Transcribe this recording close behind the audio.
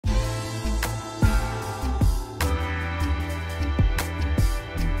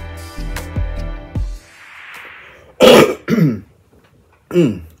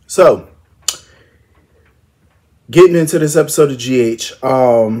So, getting into this episode of GH,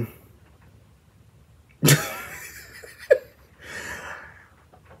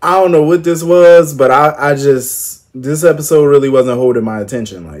 I don't know what this was, but I just, this episode really wasn't holding my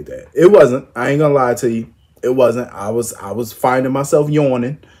attention like that. It wasn't. I ain't gonna lie to you. It wasn't. I was finding myself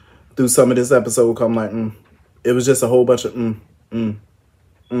yawning through some of this episode. I'm like, It was just a whole bunch of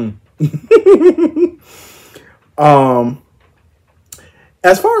Um,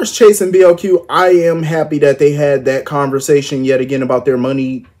 as far as Chase and BLQ, I am happy that they had that conversation yet again about their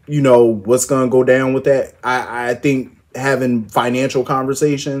money. You know, what's going to go down with that. I think having financial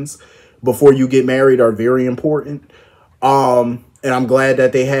conversations before you get married are very important. And I'm glad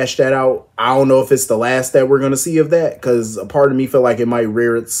that they hashed that out. I don't know if it's the last that we're going to see of that, because a part of me feel like it might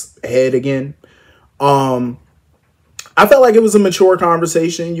rear its head again. I felt like it was a mature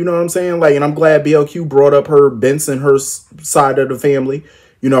conversation, you know what I'm saying? Like, and I'm glad BLQ brought up her Benson, her side of the family,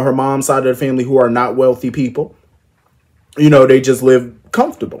 you know, her mom's side of the family, who are not wealthy people. You know, they just live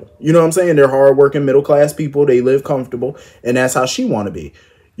comfortable. You know what I'm saying? They're hardworking middle class people. They live comfortable, and that's how she want to be,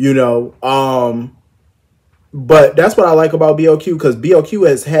 you know. But that's what I like about BLQ, because BLQ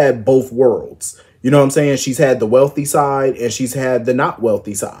has had both worlds. You know what I'm saying? She's had the wealthy side and she's had the not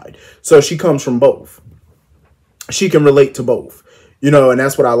wealthy side. So she comes from both. She can relate to both, you know, and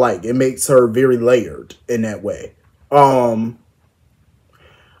that's what I like. It makes her very layered in that way. I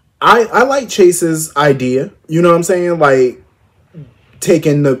like Chase's idea, you know what I'm saying? Like,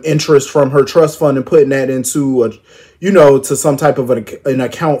 taking the interest from her trust fund and putting that into a, you know, to some type of an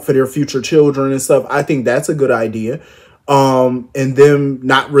account for their future children and stuff. I think that's a good idea. And them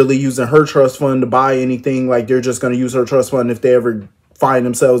not really using her trust fund to buy anything. Like, they're just going to use her trust fund if they ever find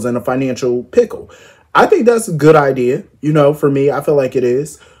themselves in a financial pickle. I think that's a good idea. You know, for me, I feel like it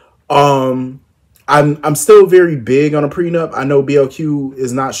is. I'm still very big on a prenup. I know BLQ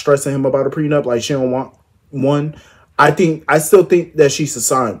is not stressing him about a prenup. Like, she don't want one. I still think that she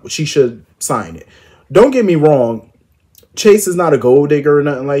should sign it. Don't get me wrong. Chase is not a gold digger or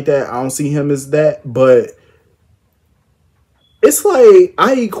nothing like that. I don't see him as that, but it's like,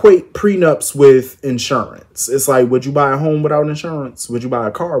 I equate prenups with insurance. It's like, would you buy a home without insurance? Would you buy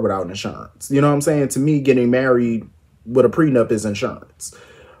a car without insurance? You know what I'm saying? To me, getting married with a prenup is insurance.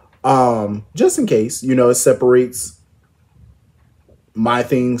 Just in case, you know, it separates my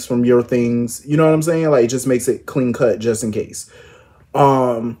things from your things. You know what I'm saying? Like, it just makes it clean cut just in case.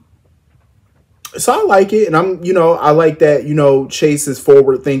 So I like it. And I like that, you know, Chase is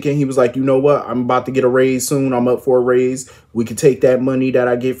forward thinking. He was like, you know what? I'm about to get a raise soon. I'm up for a raise. We could take that money that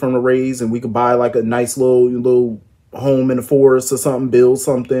I get from the raise and we could buy like a nice little home in the forest or something, build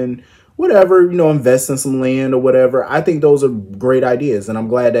something, whatever, you know, invest in some land or whatever. I think those are great ideas. And I'm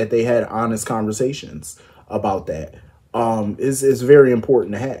glad that they had honest conversations about that. It's very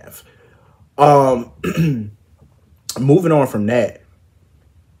important to have. Moving on from that.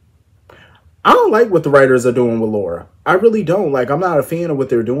 I don't like what the writers are doing with Laura. I really don't. Like, I'm not a fan of what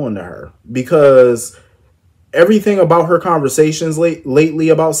they're doing to her, because everything about her conversations lately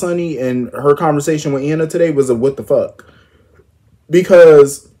about Sonny and her conversation with Anna today was a what the fuck.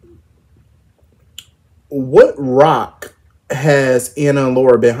 Because what rock has Anna and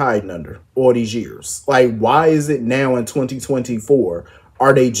Laura been hiding under all these years? Like, why is it now in 2024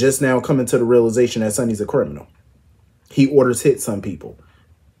 are they just now coming to the realization that Sonny's a criminal? He orders hits on people.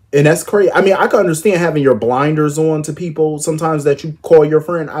 And that's crazy. I mean, I can understand having your blinders on to people sometimes that you call your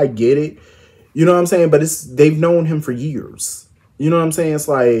friend. I get it. You know what I'm saying? But they've known him for years. You know what I'm saying? It's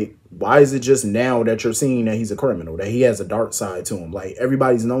like, why is it just now that you're seeing that he's a criminal, that he has a dark side to him? Like,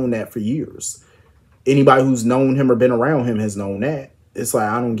 everybody's known that for years. Anybody who's known him or been around him has known that. It's like,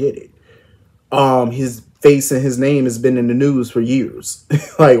 I don't get it. His face and his name has been in the news for years.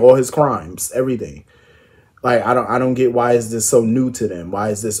 Like, all his crimes, everything. Like, I don't get, why is this so new to them? Why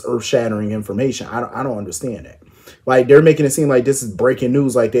is this earth-shattering information? I don't understand that. Like, they're making it seem like this is breaking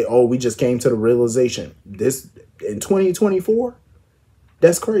news. Like, we just came to the realization. This, in 2024?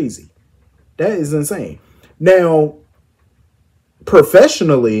 That's crazy. That is insane. Now,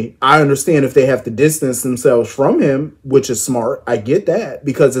 professionally, I understand if they have to distance themselves from him, which is smart. I get that,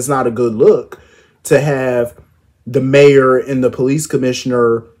 because it's not a good look to have the mayor and the police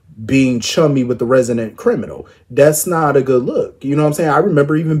commissioner being chummy with the resident criminal. That's not a good look. You know what I'm saying? I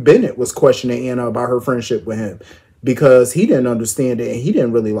remember even Bennett was questioning Anna about her friendship with him, because he didn't understand it and he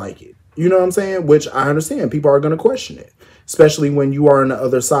didn't really like it. You know what I'm saying? Which I understand. People are going to question it, especially when you are on the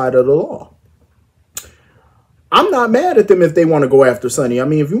other side of the law. I'm not mad at them if they want to go after Sonny. I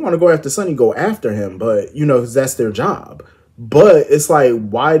mean, if you want to go after Sonny, go after him. But, you know, 'cause that's their job. But it's like,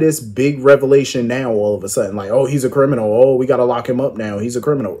 why this big revelation now all of a sudden? Like, oh, he's a criminal. Oh, we got to lock him up now. He's a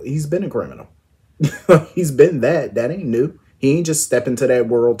criminal. He's been a criminal. He's been that. That ain't new. He ain't just step into that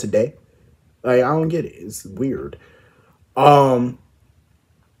world today. Like, I don't get it. It's weird. And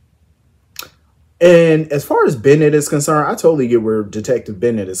as far as Bennett is concerned, I totally get where Detective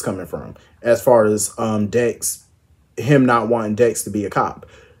Bennett is coming from. As far as Dex, him not wanting Dex to be a cop.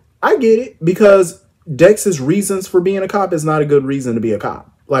 I get it, because Dex's reasons for being a cop is not a good reason to be a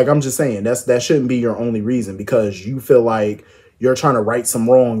cop. Like, I'm just saying, that shouldn't be your only reason, because you feel like you're trying to right some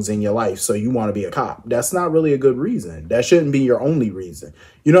wrongs in your life, so you want to be a cop. That's not really a good reason. That shouldn't be your only reason.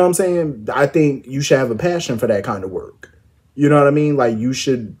 You know what I'm saying? I think you should have a passion for that kind of work. You know what I mean? Like, you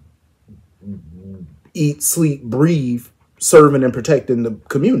should eat, sleep, breathe, serving and protecting the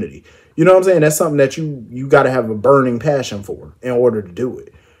community. You know what I'm saying? That's something that you got to have a burning passion for in order to do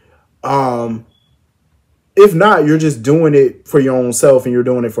it. If not, you're just doing it for your own self and you're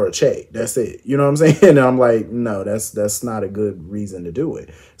doing it for a check. That's it. You know what I'm saying? And I'm like, no, that's not a good reason to do it.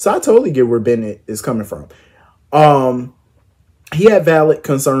 So I totally get where Bennett is coming from. He had valid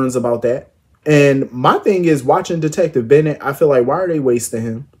concerns about that. And my thing is, watching Detective Bennett, I feel like, why are they wasting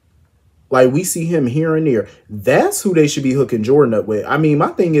him? Like, we see him here and there. That's who they should be hooking Jordan up with. I mean, my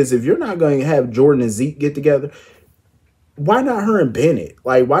thing is, if you're not going to have Jordan and Zeke get together, why not her and Bennett?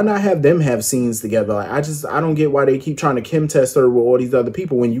 Like, why not have them have scenes together? Like, I don't get why they keep trying to Kim test her with all these other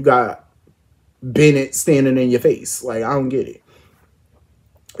people when you got Bennett standing in your face. Like, I don't get it.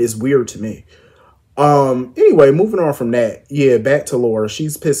 It's weird to me. Anyway, moving on from that. Yeah, back to Laura.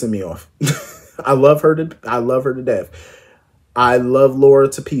 She's pissing me off. I love her to death. I love Laura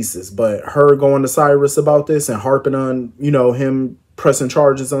to pieces, but her going to Cyrus about this and harping on, him pressing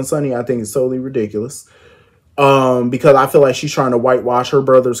charges on Sonny, I think is totally ridiculous. Because I feel like she's trying to whitewash her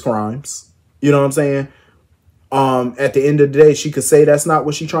brother's crimes. You know what I'm saying? At the end of the day, she could say that's not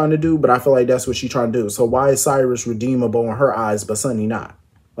what she's trying to do, but I feel like that's what she's trying to do. So why is Cyrus redeemable in her eyes, but Sonny not?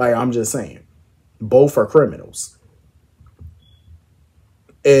 Like, I'm just saying. Both are criminals.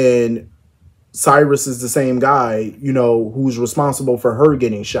 And Cyrus is the same guy, who's responsible for her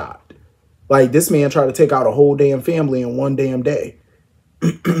getting shot. Like, this man tried to take out a whole damn family in one damn day.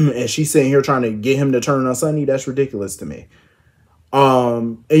 And she's sitting here trying to get him to turn on Sonny. That's ridiculous to me.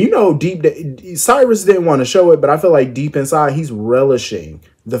 And Cyrus didn't want to show it, but I feel like deep inside, he's relishing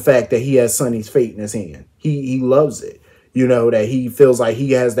the fact that he has Sonny's fate in his hand. He loves it. That he feels like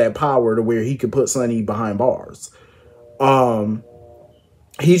he has that power to where he could put Sonny behind bars. I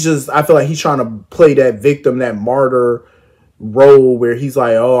feel like he's trying to play that victim, that martyr role where he's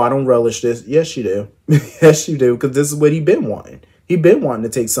like, oh, I don't relish this. Yes, you do. Yes, you do. Because this is what he's been wanting. He's been wanting to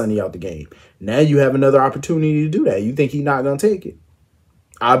take Sonny out the game. Now you have another opportunity to do that. You think he's not going to take it?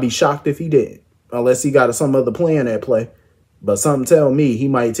 I'd be shocked if he did. Unless he got some other plan at play. But something tell me he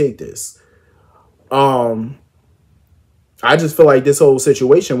might take this. I just feel like this whole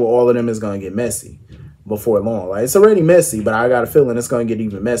situation with all of them is going to get messy before long. Like, it's already messy, but I got a feeling it's going to get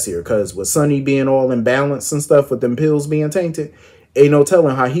even messier. Because with Sonny being all imbalanced and stuff, with them pills being tainted, ain't no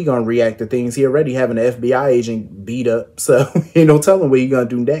telling how he gonna react to things. He already having an FBI agent beat up, so ain't no telling what he gonna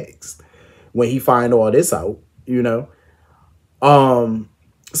do next when he find all this out, So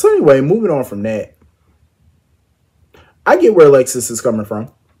anyway, moving on from that, I get where Alexis is coming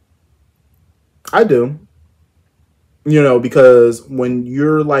from. I do. Because when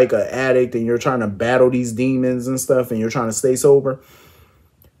you're like an addict and you're trying to battle these demons and stuff and you're trying to stay sober,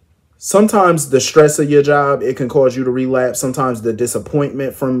 sometimes the stress of your job, it can cause you to relapse. Sometimes the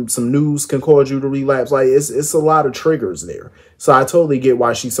disappointment from some news can cause you to relapse. Like, it's a lot of triggers there. So I totally get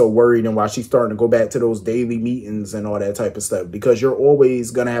why she's so worried and why she's starting to go back to those daily meetings and all that type of stuff, because you're always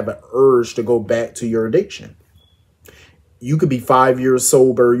going to have an urge to go back to your addiction. You could be 5 years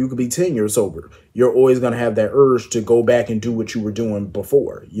sober. You could be 10 years sober. You're always going to have that urge to go back and do what you were doing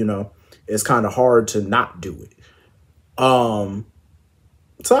before. It's kind of hard to not do it. So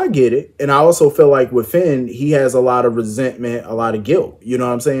I get it. And I also feel like with Finn, he has a lot of resentment, a lot of guilt. You know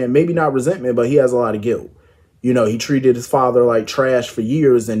what I'm saying? Maybe not resentment, but he has a lot of guilt. He treated his father like trash for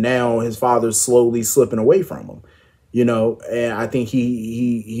years, and now his father's slowly slipping away from him. And I think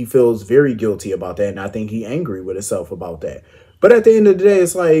he feels very guilty about that. And I think he's angry with himself about that. But at the end of the day,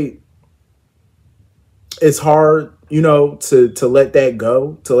 it's like, it's hard, to let that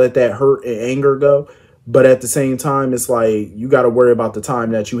go, to let that hurt and anger go. But at the same time, it's like, you got to worry about the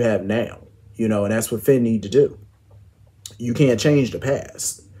time that you have now, and that's what Finn need to do. You can't change the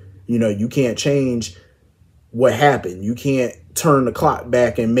past. You can't change what happened. You can't turn the clock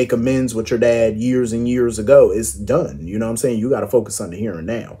back and make amends with your dad years and years ago. It's done. You know what I'm saying? You got to focus on the here and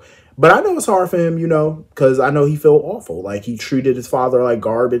now. But I know it's hard for him, you know, because I know he felt awful. Like, he treated his father like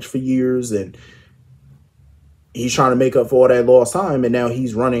garbage for years, and he's trying to make up for all that lost time, and now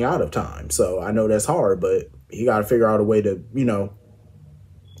he's running out of time. So I know that's hard, but he got to figure out a way to, you know,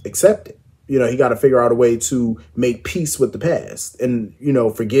 accept it. You know, he got to figure out a way to make peace with the past and, you know,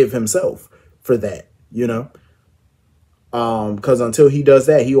 forgive himself for that, you know. Because until he does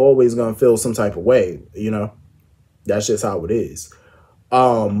that, he always gonna feel some type of way, you know. That's just how it is.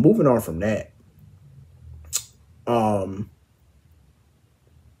 Moving on from that. I'm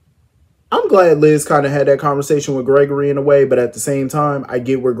glad Liz kind of had that conversation with Gregory in a way, but at the same time, I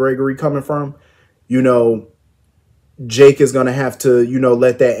get where Gregory coming from. You know, Jake is going to have to, you know,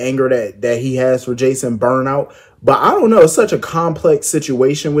 let that anger that he has for Jason burn out. But I don't know. It's such a complex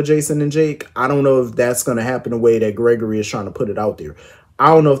situation with Jason and Jake. I don't know if that's going to happen the way that Gregory is trying to put it out there. I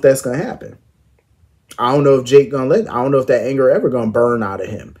don't know if that's going to happen. I don't know if Jake going to let, I don't know if that anger ever going to burn out of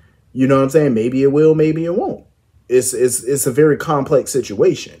him. You know what I'm saying? Maybe it will, maybe it won't. It's a very complex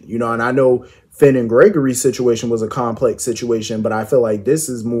situation, you know, and I know Finn and Gregory's situation was a complex situation, but I feel like this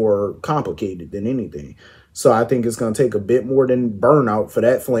is more complicated than anything. So I think it's going to take a bit more than burnout for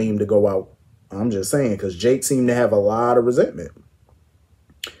that flame to go out. I'm just saying, because Jake seemed to have a lot of resentment.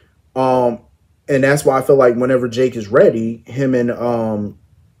 And that's why I feel like whenever Jake is ready, him and,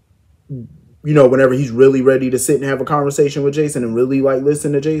 you know, whenever he's really ready to sit and have a conversation with Jason and really like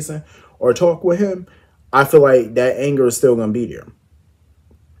listen to Jason or talk with him, I feel like that anger is still going to be there.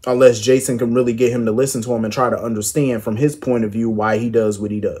 Unless Jason can really get him to listen to him and try to understand from his point of view why he does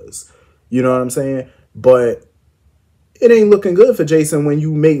what he does. You know what I'm saying? But it ain't looking good for Jason when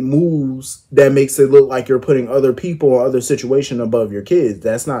you make moves that makes it look like you're putting other people or other situation above your kids.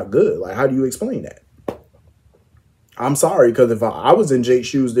 That's not good. Like, how do you explain that? I'm sorry, because if I was in Jake's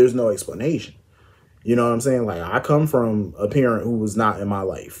shoes, there's no explanation. You know what I'm saying? Like, I come from a parent who was not in my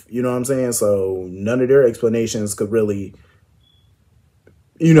life. You know what I'm saying? So none of their explanations could really,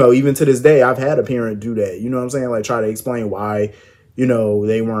 you know, even to this day, I've had a parent do that. You know what I'm saying? Like, try to explain why, you know,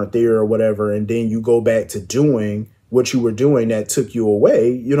 they weren't there or whatever. And then you go back to doing what you were doing that took you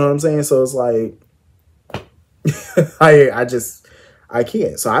away. You know what I'm saying? So it's like, I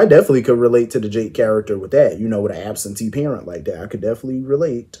can't. So I definitely could relate to the Jake character with that, you know, with an absentee parent like that. I could definitely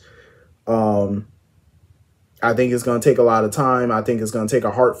relate. I think it's going to take a lot of time. I think it's going to take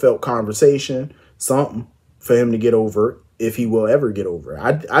a heartfelt conversation, something for him to get over it, if he will ever get over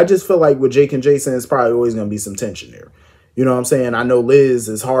it. I just feel like with Jake and Jason, it's probably always going to be some tension there. You know what I'm saying? I know Liz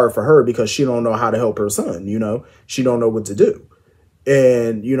is hard for her because she don't know how to help her son. You know, she don't know what to do.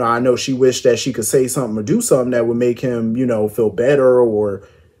 And, you know, I know she wished that she could say something or do something that would make him, you know, feel better or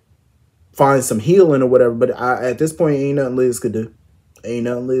find some healing or whatever. But at this point, ain't nothing Liz could do. Ain't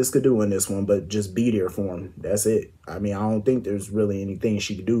nothing Liz could do in this one, but just be there for him. That's it. I mean, I don't think there's really anything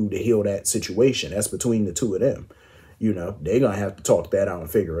she could do to heal that situation. That's between the two of them. You know, they're going to have to talk that out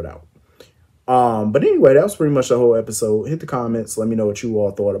and figure it out. But anyway, that was pretty much the whole episode. Hit the comments. Let me know what you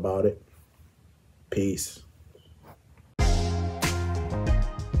all thought about it. Peace.